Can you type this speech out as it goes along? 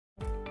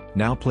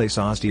Now place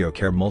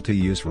Osteocare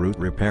Multi-Use Root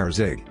Repair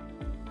Zig.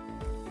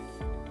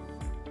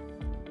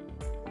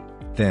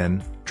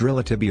 Then, drill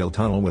a tibial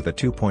tunnel with a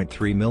 2.3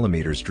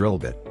 mm drill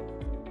bit.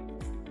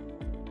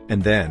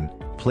 And then,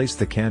 place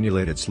the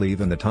cannulated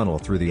sleeve in the tunnel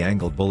through the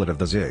angled bullet of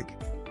the zig.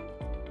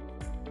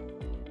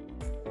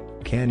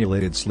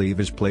 Cannulated sleeve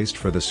is placed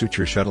for the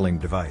suture shuttling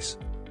device.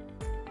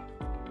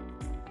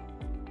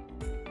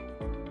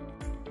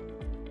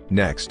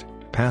 Next,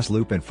 pass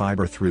loop and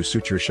fiber through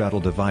suture shuttle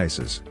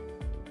devices.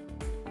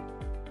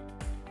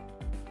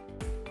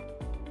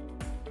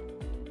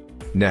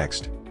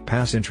 Next,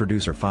 pass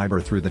introducer fiber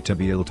through the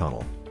tibial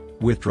tunnel.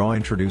 Withdraw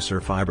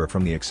introducer fiber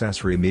from the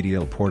accessory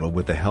medial portal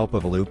with the help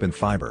of a loop and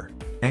fiber.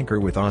 Anchor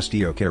with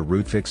Osteocare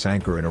Rootfix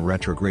Anchor in a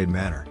retrograde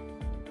manner.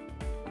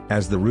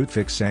 As the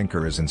Rootfix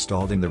Anchor is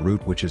installed in the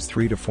root, which is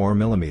 3 to 4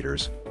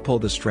 mm, pull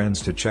the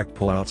strands to check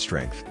pull-out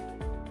strength.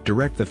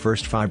 Direct the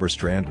first fiber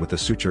strand with the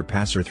suture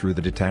passer through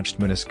the detached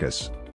meniscus.